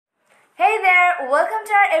welcome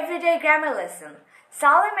to our everyday grammar lesson.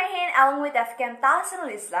 Salim Mehin along with FKM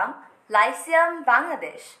Tahsinul Islam, Lyceum,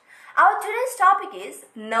 Bangladesh. Our today's topic is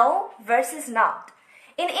no versus not.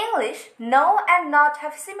 In English, no and not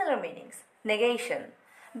have similar meanings, negation,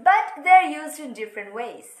 but they are used in different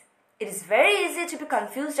ways. It is very easy to be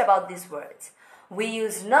confused about these words. We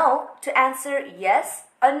use no to answer yes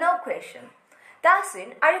or no question.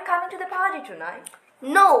 Tahsin, are you coming to the party tonight?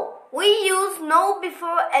 No, we use no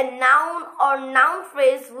before a noun or noun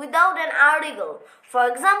phrase without an article. For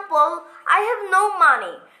example, I have no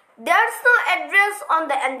money. There's no address on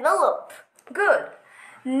the envelope. Good.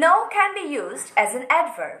 No can be used as an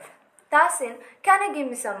adverb. Tahsin, can you give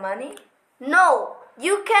me some money? No,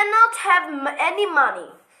 you cannot have any money.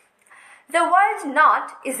 The word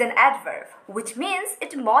not is an adverb, which means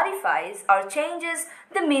it modifies or changes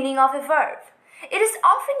the meaning of a verb. It is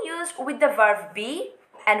often used with the verb be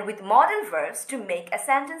and with modal verbs to make a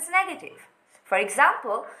sentence negative. For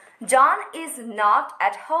example, John is not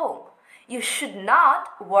at home. You should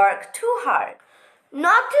not work too hard.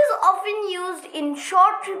 Not is often used in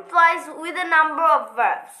short replies with a number of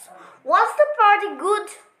verbs. Was the party good?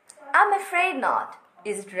 I'm afraid not.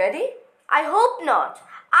 Is it ready? I hope not.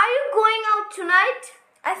 Are you going out tonight?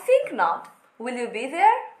 I think not. Will you be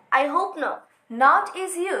there? I hope not. Not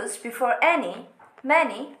is used before any,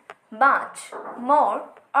 many, much, more,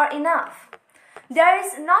 or enough. There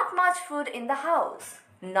is not much food in the house.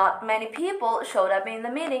 Not many people showed up in the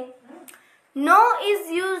meeting. No is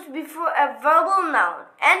used before a verbal noun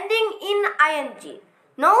ending in ing.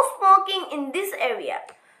 No smoking in this area.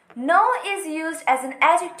 No is used as an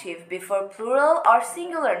adjective before plural or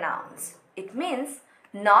singular nouns. It means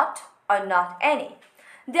not or not any.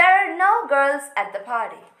 There are no girls at the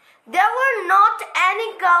party. There were not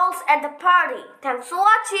any girls at the party. Thanks for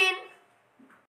watching.